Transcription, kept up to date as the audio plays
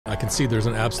I can see there's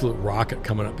an absolute rocket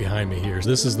coming up behind me here.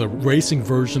 This is the racing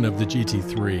version of the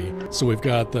GT3. So we've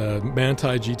got the Manti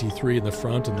GT3 in the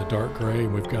front in the dark gray,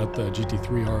 and we've got the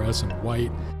GT3 RS in white.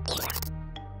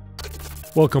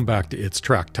 Welcome back to It's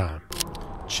Track Time.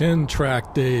 Chin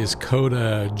Track Days,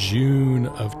 Coda, June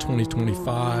of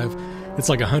 2025. It's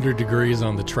like 100 degrees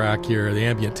on the track here. The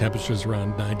ambient temperature is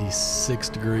around 96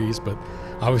 degrees, but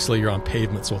obviously you're on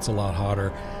pavement, so it's a lot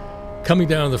hotter. Coming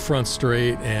down the front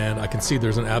straight, and I can see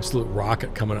there's an absolute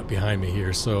rocket coming up behind me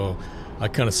here. So I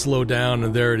kind of slow down,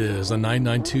 and there it is, a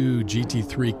 992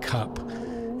 GT3 Cup.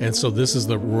 And so this is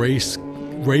the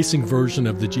racing version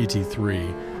of the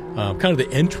GT3, kind of the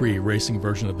entry racing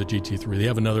version of the GT3. They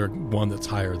have another one that's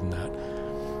higher than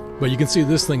that. But you can see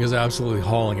this thing is absolutely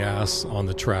hauling ass on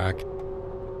the track.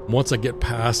 Once I get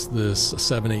past this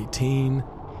 718,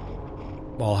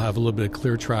 I'll have a little bit of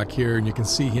clear track here, and you can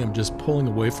see him just pulling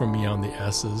away from me on the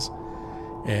S's.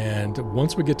 And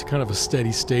once we get to kind of a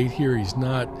steady state here, he's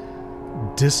not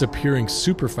disappearing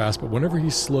super fast, but whenever he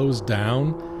slows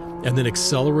down and then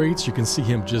accelerates, you can see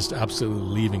him just absolutely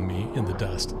leaving me in the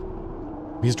dust.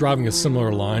 He's driving a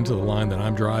similar line to the line that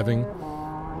I'm driving.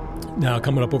 Now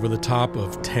coming up over the top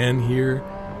of 10 here,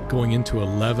 going into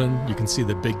 11, you can see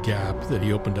the big gap that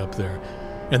he opened up there.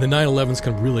 And the 911s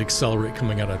can really accelerate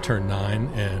coming out of turn 9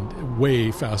 and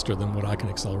way faster than what I can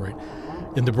accelerate.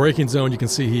 In the braking zone, you can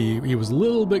see he was a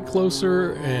little bit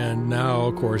closer, and now,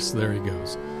 of course, there he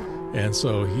goes. And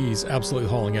so he's absolutely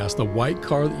hauling ass. The white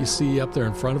car that you see up there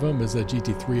in front of him is a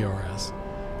GT3 RS.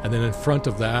 And then in front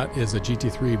of that is a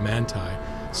GT3 Manti.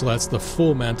 So that's the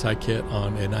full Manti kit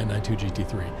on a 992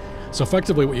 GT3. So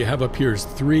effectively what you have up here is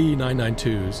three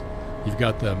 992s. You've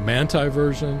got the Manti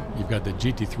version, you've got the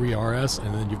GT3 RS,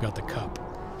 and then you've got the Cup.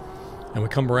 And we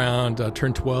come around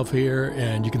turn 12 here,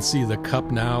 and you can see the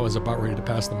Cup now is about ready to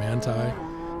pass the Manti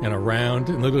and around.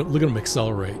 And look at him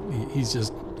accelerate. He's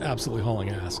just absolutely hauling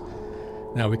ass.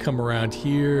 Now we come around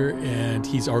here, and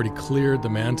he's already cleared the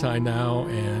Manti now,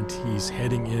 and he's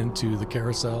heading into the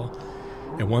carousel.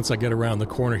 And once I get around the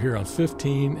corner here on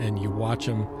 15, and you watch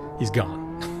him, he's gone.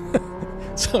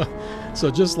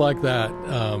 So just like that,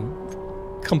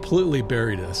 completely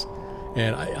buried us,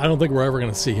 and I don't think we're ever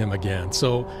going to see him again.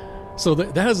 So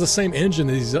that has the same engine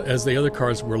as the other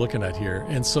cars we're looking at here.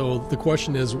 And so the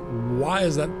question is, why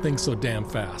is that thing so damn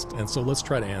fast? And so let's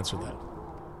try to answer that.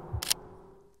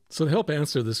 So to help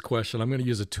answer this question, I'm going to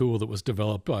use a tool that was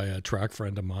developed by a track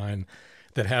friend of mine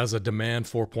that has a demand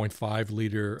 4.5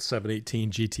 liter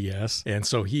 718 GTS. And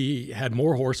so he had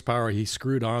more horsepower. He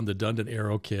screwed on the Dundon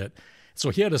Aero kit. So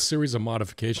he had a series of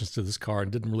modifications to this car and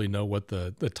didn't really know what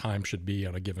the time should be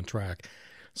on a given track.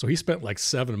 So he spent like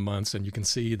 7 months, and you can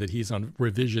see that he's on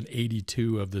revision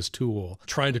 82 of this tool,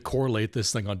 trying to correlate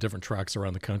this thing on different tracks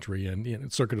around the country.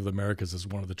 And Circuit of the Americas is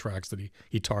one of the tracks that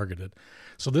he targeted.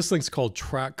 So this thing's called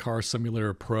Track Car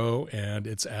Simulator Pro, and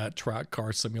it's at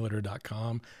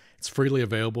trackcarsimulator.com. It's freely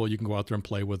available. You can go out there and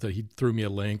play with it. He threw me a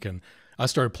link, and I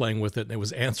started playing with it, and it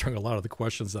was answering a lot of the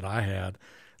questions that I had.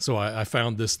 So I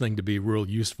found this thing to be real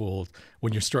useful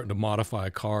when you're starting to modify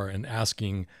a car and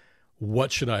asking,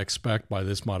 what should I expect by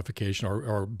this modification?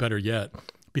 Or better yet,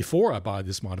 before I buy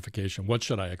this modification, what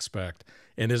should I expect?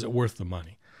 And is it worth the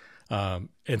money? And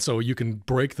so you can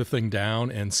break the thing down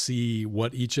and see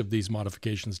what each of these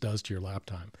modifications does to your lap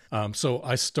time. So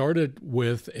I started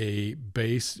with a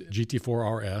base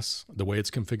GT4 RS, the way it's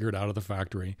configured out of the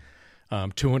factory.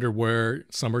 200 wear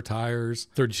summer tires,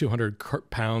 3,200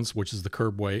 pounds, which is the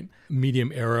curb weight.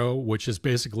 Medium Aero, which is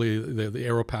basically the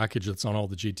Aero package that's on all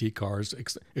the GT cars,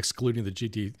 excluding the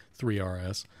GT3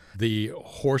 RS. The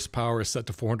horsepower is set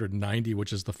to 490,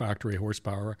 which is the factory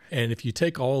horsepower. And if you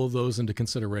take all of those into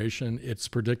consideration, it's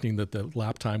predicting that the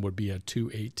lap time would be at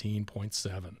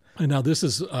 218.7. And now this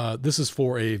is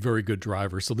for a very good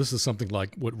driver. So this is something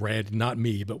like what Randy, not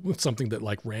me, but something that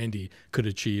like Randy could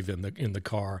achieve in the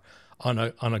car on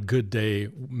a good day,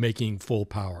 making full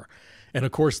power. And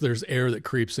of course, there's air that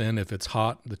creeps in. If it's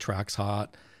hot, the track's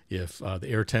hot. If the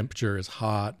air temperature is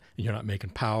hot, and you're not making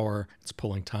power, it's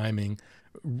pulling timing.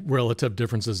 Relative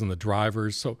differences in the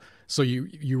drivers. So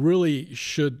you really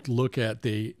should look at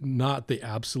not the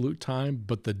absolute time,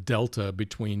 but the delta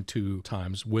between two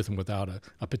times with and without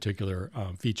a particular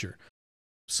feature.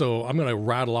 So I'm going to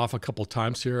rattle off a couple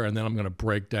times here, and then I'm going to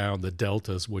break down the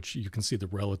deltas, which you can see the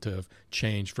relative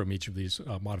change from each of these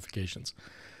modifications.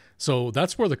 So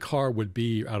that's where the car would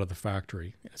be out of the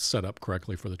factory, set up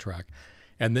correctly for the track.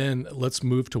 And then let's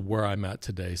move to where I'm at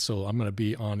today. So I'm going to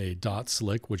be on a Dot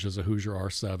Slick, which is a Hoosier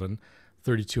R7,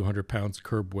 3,200 pounds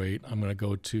curb weight. I'm going to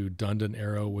go to Dundon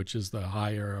Aero, which is the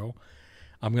high Aero.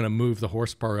 I'm going to move the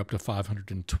horsepower up to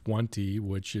 520,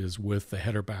 which is with the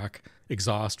header back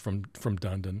exhaust from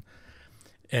Dundon.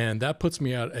 And that puts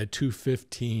me out at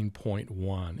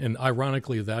 215.1. And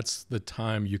ironically, that's the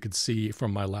time you could see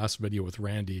from my last video with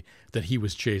Randy that he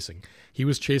was chasing. He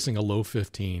was chasing a low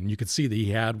 15. You could see that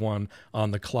he had one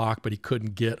on the clock, but he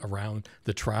couldn't get around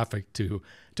the traffic to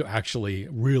actually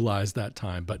realize that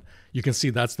time. But you can see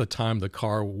that's the time the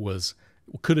car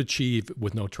could achieve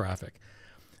with no traffic.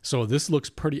 So this looks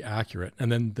pretty accurate. And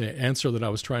then the answer that I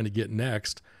was trying to get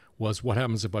next was, what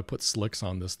happens if I put slicks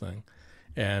on this thing?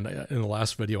 And in the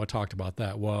last video, I talked about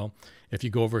that. Well, if you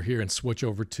go over here and switch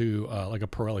over to like a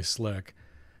Pirelli slick,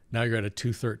 now you're at a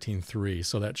 213.3.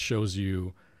 So that shows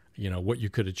you, what you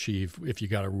could achieve if you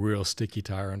got a real sticky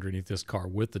tire underneath this car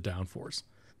with the downforce.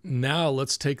 Now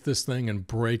let's take this thing and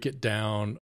break it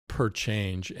down per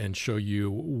change and show you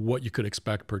what you could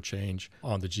expect per change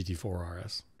on the GT4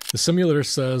 RS. The simulator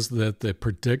says that the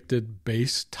predicted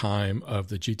base time of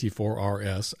the GT4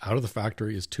 RS out of the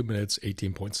factory is 2 minutes,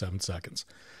 18.7 seconds.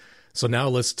 So now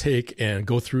let's take and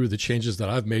go through the changes that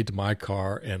I've made to my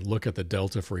car and look at the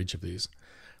delta for each of these.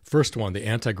 First one, the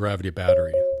anti-gravity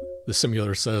battery. The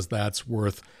simulator says that's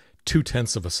worth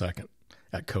 0.2 of a second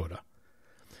at COTA.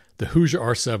 The Hoosier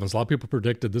R7s, a lot of people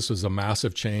predicted this was a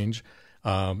massive change.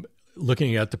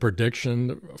 Looking at the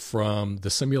prediction from the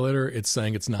simulator, it's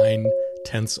saying it's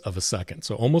 0.9 of a second.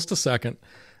 So almost a second,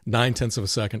 0.9 of a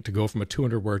second to go from a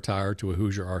 200 wear tire to a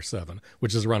Hoosier R7,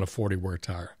 which is around a 40 wear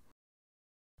tire.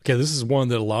 Okay, this is one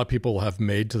that a lot of people have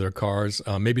made to their cars.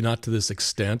 Maybe not to this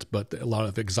extent, but a lot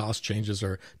of exhaust changes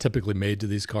are typically made to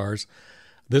these cars.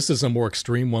 This is a more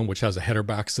extreme one, which has a header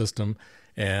back system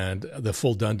and the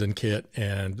full Dundon kit.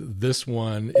 And this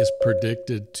one is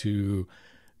predicted to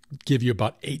give you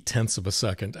about 0.8 of a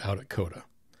second out at COTA.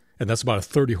 And that's about a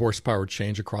 30 horsepower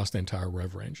change across the entire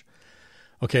rev range.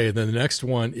 Okay, then the next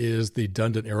one is the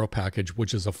Dundon Aero package,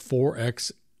 which is a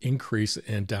 4x increase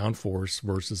in downforce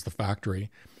versus the factory,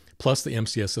 plus the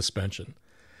MCS suspension.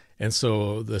 And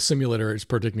so the simulator is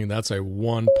predicting that's a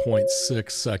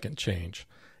 1.6 second change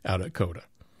out at COTA.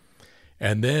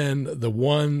 And then the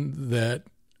one that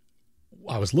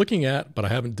I was looking at, but I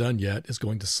haven't done yet, is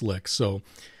going to slick. So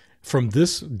from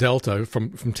this delta,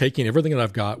 from taking everything that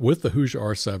I've got with the Hoosier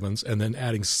R7s and then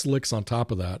adding slicks on top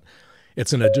of that,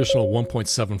 it's an additional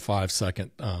 1.75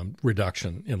 second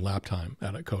reduction in lap time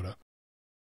at COTA.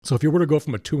 So if you were to go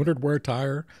from a 200 wear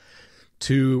tire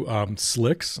to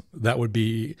slicks, that would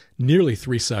be nearly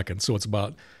 3 seconds. So it's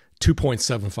about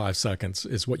 2.75 seconds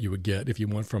is what you would get if you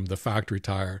went from the factory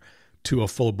tire to a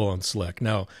full-blown slick.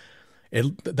 Now,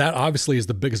 that obviously is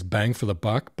the biggest bang for the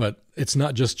buck, but it's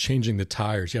not just changing the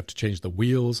tires. You have to change the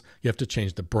wheels, you have to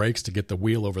change the brakes to get the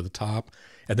wheel over the top,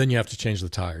 and then you have to change the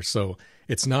tires. So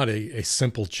it's not a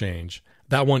simple change.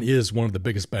 That one is one of the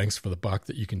biggest bangs for the buck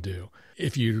that you can do.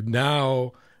 If you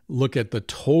now look at the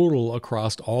total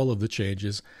across all of the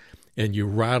changes and you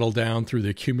rattle down through the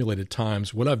accumulated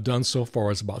times, what I've done so far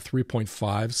is about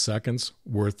 3.5 seconds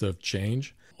worth of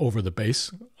change over the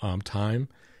base time.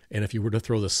 And if you were to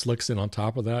throw the slicks in on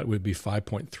top of that, it would be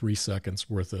 5.3 seconds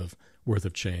worth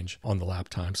of change on the lap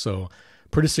time. So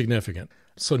pretty significant.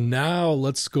 So now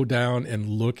let's go down and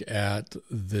look at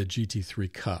the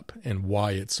GT3 Cup and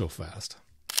why it's so fast.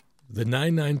 The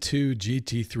 992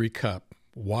 GT3 Cup,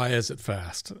 why is it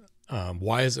fast?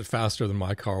 Why is it faster than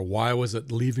my car? Why was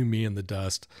it leaving me in the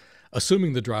dust?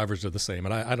 Assuming the drivers are the same.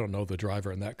 And I don't know the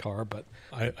driver in that car, but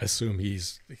I assume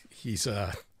he's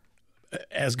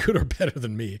as good or better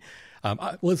than me.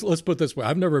 Let's put it this way.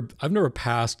 I've never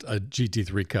passed a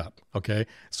GT3 Cup. Okay.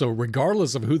 So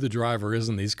regardless of who the driver is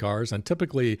in these cars, and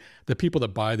typically the people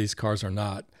that buy these cars are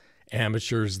not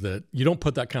amateurs, that you don't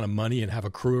put that kind of money and have a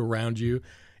crew around you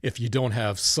if you don't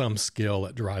have some skill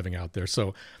at driving out there.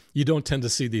 So you don't tend to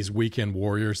see these weekend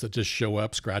warriors that just show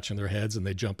up scratching their heads and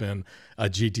they jump in a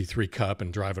GT3 Cup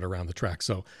and drive it around the track.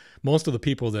 So most of the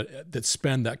people that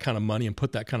spend that kind of money and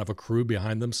put that kind of a crew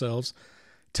behind themselves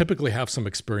typically have some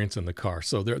experience in the car.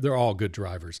 So they're all good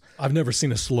drivers. I've never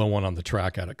seen a slow one on the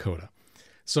track out at COTA.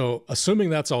 So assuming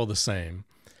that's all the same,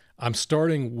 I'm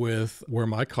starting with where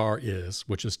my car is,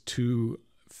 which is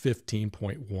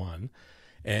 215.1.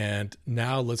 And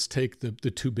now let's take the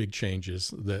two big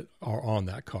changes that are on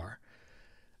that car.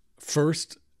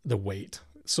 First, the weight.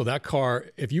 So that car,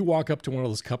 if you walk up to one of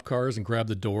those Cup cars and grab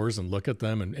the doors and look at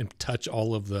them and touch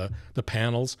all of the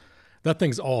panels, that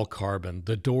thing's all carbon.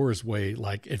 The doors weigh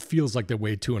it feels like they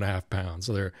weigh 2.5 pounds.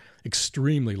 So they're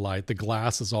extremely light. The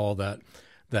glass is all that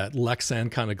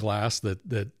Lexan kind of glass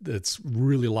that's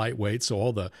really lightweight. So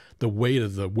all the weight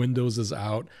of the windows is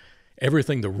out.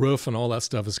 Everything, the roof and all that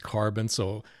stuff is carbon.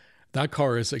 So That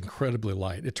car is incredibly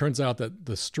light. It turns out that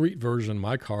the street version,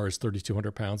 my car, is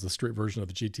 3,200 pounds. The street version of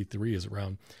the GT3 is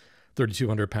around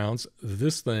 3,200 pounds.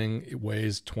 This thing, it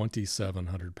weighs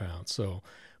 2,700 pounds. So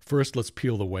first, let's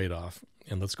peel the weight off,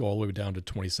 and let's go all the way down to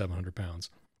 2,700 pounds.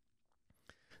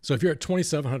 So if you're at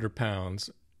 2,700 pounds,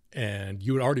 and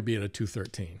you would already be at a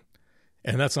 213,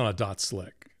 and that's on a dot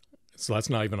slick. So that's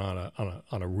not even on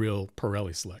a real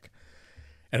Pirelli slick.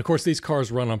 And of course, these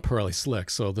cars run on Pirelli slick.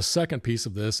 So the second piece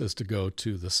of this is to go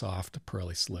to the soft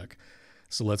Pirelli slick.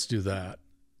 So let's do that.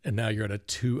 And now you're at a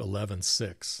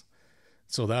 211.6.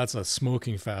 So that's a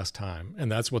smoking fast time.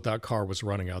 And that's what that car was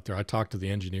running out there. I talked to the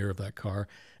engineer of that car,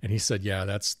 and he said, yeah,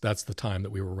 that's the time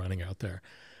that we were running out there.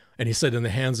 And he said in the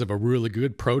hands of a really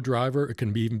good pro driver, it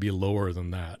can even be lower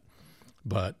than that.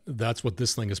 But that's what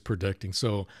this thing is predicting.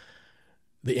 So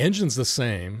the engine's the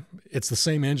same. It's the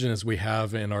same engine as we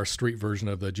have in our street version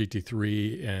of the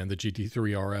GT3 and the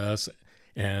GT3 RS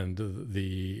and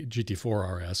the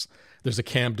GT4 RS. There's a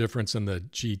cam difference in the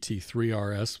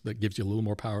GT3 RS that gives you a little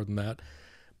more power than that.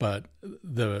 But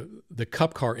the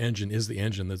Cup car engine is the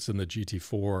engine that's in the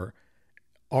GT4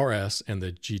 RS and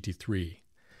the GT3.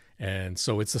 And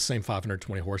so it's the same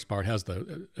 520 horsepower. It has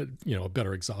a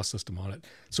better exhaust system on it.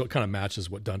 So it kind of matches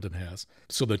what Dundon has.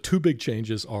 So the two big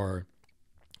changes are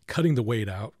cutting the weight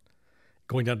out,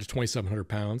 going down to 2,700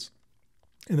 pounds,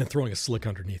 and then throwing a slick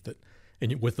underneath it.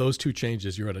 And with those two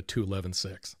changes, you're at a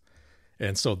 211.6.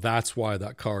 And so that's why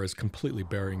that car is completely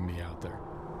burying me out there.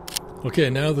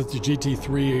 Okay, now that the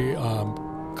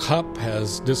GT3 Cup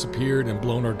has disappeared and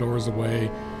blown our doors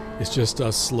away, it's just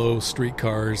us slow street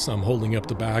cars. I'm holding up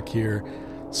the back here.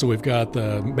 So we've got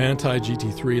the Manti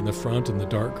GT3 in the front in the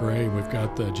dark gray. We've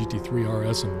got the GT3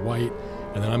 RS in white.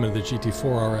 And then I'm in the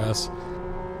GT4 RS.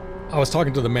 I was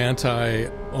talking to the Manti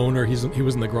owner. He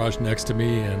was in the garage next to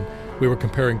me, and we were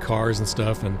comparing cars and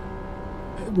stuff. And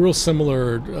real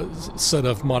similar set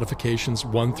of modifications,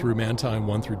 one through Manti and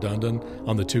one through Dundon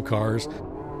on the two cars.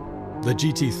 The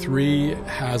GT3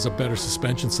 has a better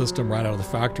suspension system right out of the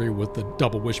factory with the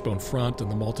double wishbone front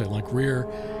and the multi-link rear.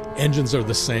 Engines are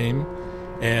the same.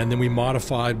 And then we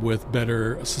modified with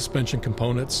better suspension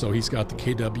components. So he's got the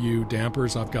KW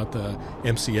dampers. I've got the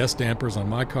MCS dampers on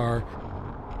my car.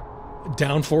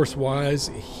 Downforce wise,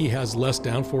 he has less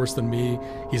downforce than me.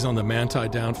 He's on the Manti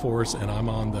downforce, and I'm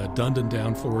on the Dundon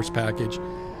downforce package.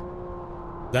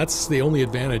 That's the only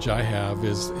advantage I have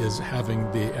is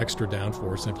having the extra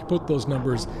downforce. And if you put those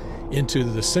numbers into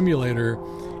the simulator,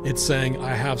 it's saying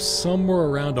I have somewhere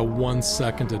around a 1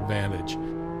 second advantage.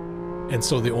 And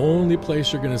so the only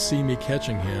place you're going to see me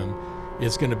catching him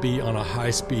is going to be on a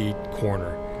high-speed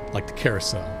corner, like the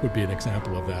carousel would be an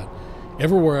example of that.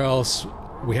 Everywhere else,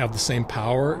 we have the same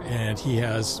power, and he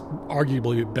has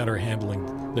arguably better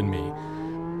handling than me.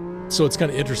 So it's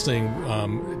kind of interesting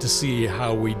to see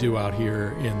how we do out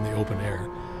here in the open air.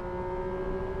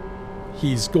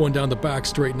 He's going down the back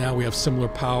straight now. We have similar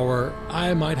power.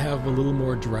 I might have a little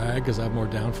more drag because I have more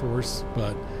downforce,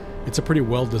 but it's a pretty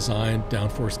well-designed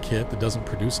downforce kit that doesn't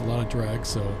produce a lot of drag,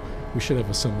 so we should have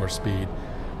a similar speed.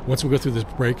 Once we go through this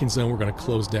braking zone, we're going to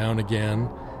close down again.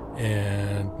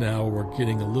 And now we're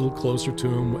getting a little closer to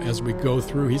him as we go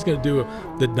through. He's going to do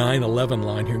the 911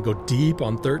 line here and go deep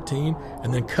on 13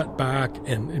 and then cut back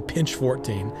and pinch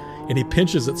 14. And he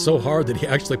pinches it so hard that he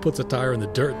actually puts a tire in the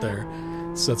dirt there.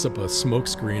 Sets up a smoke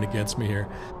screen against me here.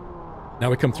 Now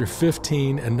we come through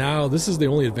 15, and now this is the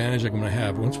only advantage I'm going to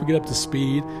have. Once we get up to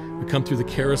speed, we come through the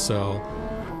carousel.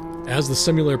 As the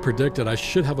simulator predicted, I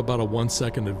should have about a 1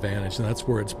 second advantage, and that's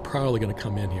where it's probably going to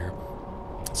come in here.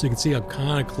 So you can see I'm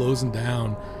kind of closing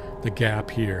down the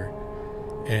gap here.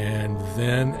 And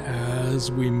then as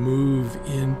we move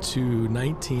into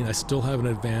 19, I still have an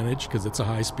advantage because it's a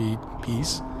high-speed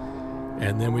piece.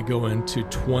 And then we go into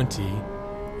 20,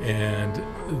 and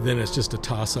then it's just a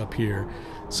toss-up here.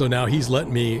 So now he's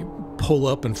letting me pull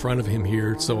up in front of him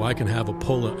here so I can have a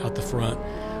pull out the front.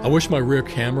 I wish my rear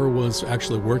camera was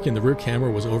actually working. The rear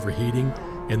camera was overheating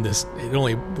in this. It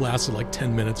only lasted like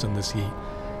 10 minutes in this heat.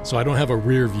 So I don't have a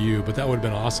rear view, but that would have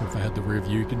been awesome if I had the rear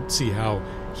view. You can see how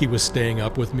he was staying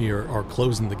up with me or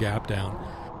closing the gap down.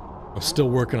 I'm still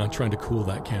working on trying to cool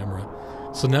that camera.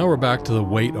 So now we're back to the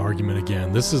weight argument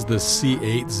again. This is the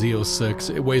C8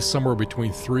 Z06. It weighs somewhere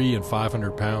between 300 and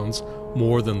 500 pounds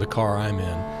more than the car I'm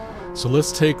in. So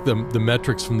let's take the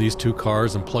metrics from these two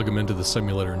cars and plug them into the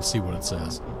simulator and see what it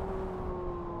says.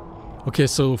 Okay,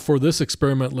 so for this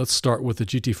experiment, let's start with the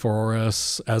GT4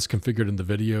 RS as configured in the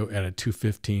video at a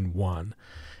 215.1.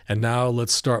 And now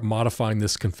let's start modifying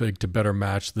this config to better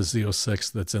match the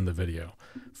Z06 that's in the video.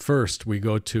 First, we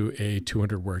go to a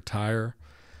 200 wear tire.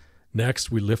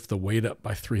 Next, we lift the weight up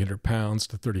by 300 pounds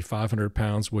to 3,500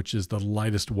 pounds, which is the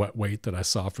lightest wet weight that I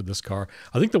saw for this car.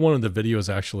 I think the one in the video is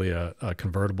actually a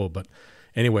convertible, but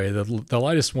anyway, the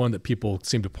lightest one that people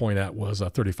seem to point at was a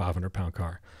 3,500 pound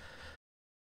car.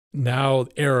 Now,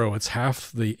 Aero, it's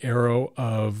half the Aero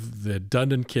of the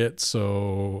Dundon kit,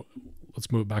 so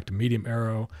let's move it back to medium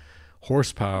Aero.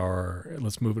 Horsepower,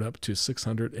 let's move it up to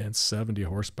 670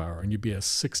 horsepower, and you'd be a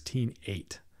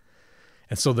 16.8.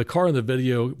 And so the car in the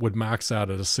video would max out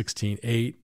at a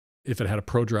 16.8 if it had a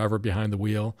pro driver behind the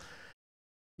wheel.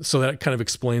 So that kind of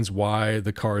explains why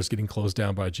the car is getting closed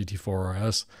down by a GT4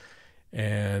 RS.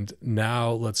 And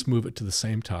now let's move it to the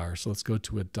same tire. So let's go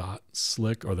to a Dot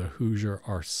Slick or the Hoosier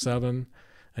R7,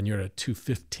 and you're at a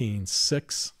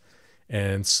 2:15.6.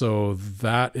 And so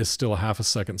that is still a half a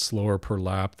second slower per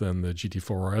lap than the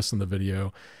GT4 RS in the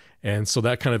video. And so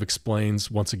that kind of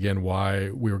explains, once again, why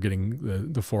we were getting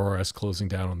the 4RS closing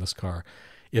down on this car.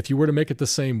 If you were to make it the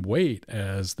same weight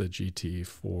as the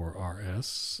GT4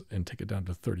 RS and take it down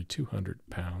to 3,200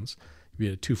 pounds, you'd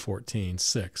be at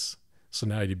 2:14.6. So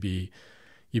now you'd be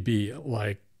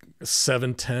like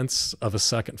 0.7 of a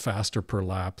second faster per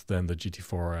lap than the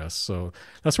GT4 RS. So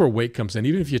that's where weight comes in.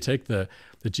 Even if you take the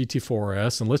GT4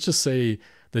 RS, and let's just say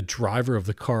the driver of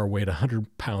the car weighed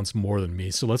 100 pounds more than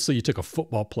me. So let's say you took a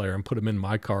football player and put him in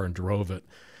my car and drove it.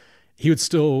 He would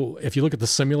still, if you look at the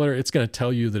simulator, it's going to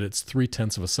tell you that it's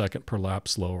 0.3 of a second per lap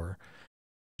slower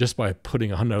just by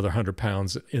putting another 100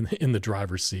 pounds in the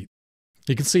driver's seat.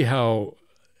 You can see how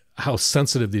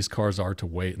sensitive these cars are to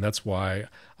weight, and that's why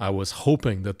I was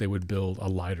hoping that they would build a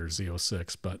lighter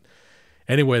Z06. But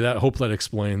anyway, hope that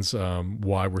explains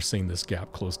why we're seeing this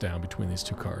gap close down between these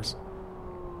two cars.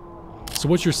 So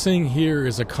what you're seeing here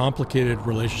is a complicated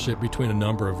relationship between a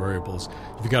number of variables.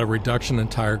 You've got a reduction in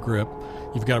tire grip,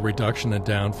 you've got a reduction in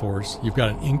downforce, you've got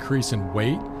an increase in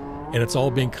weight, and it's all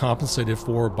being compensated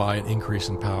for by an increase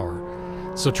in power.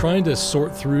 So trying to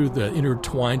sort through the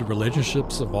intertwined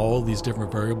relationships of all these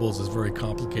different variables is very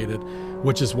complicated,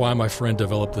 which is why my friend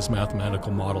developed this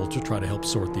mathematical model to try to help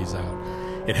sort these out.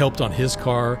 It helped on his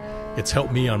car, it's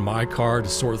helped me on my car to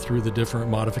sort through the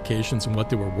different modifications and what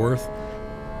they were worth.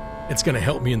 It's going to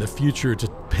help me in the future to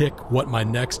pick what my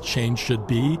next change should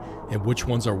be and which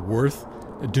ones are worth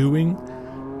doing.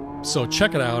 So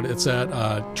check it out. It's at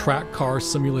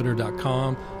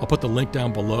trackcarsimulator.com. I'll put the link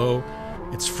down below.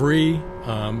 It's free.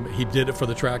 He did it for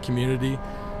the track community.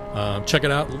 Check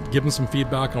it out. Give him some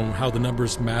feedback on how the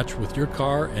numbers match with your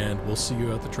car, and we'll see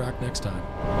you at the track next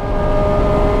time.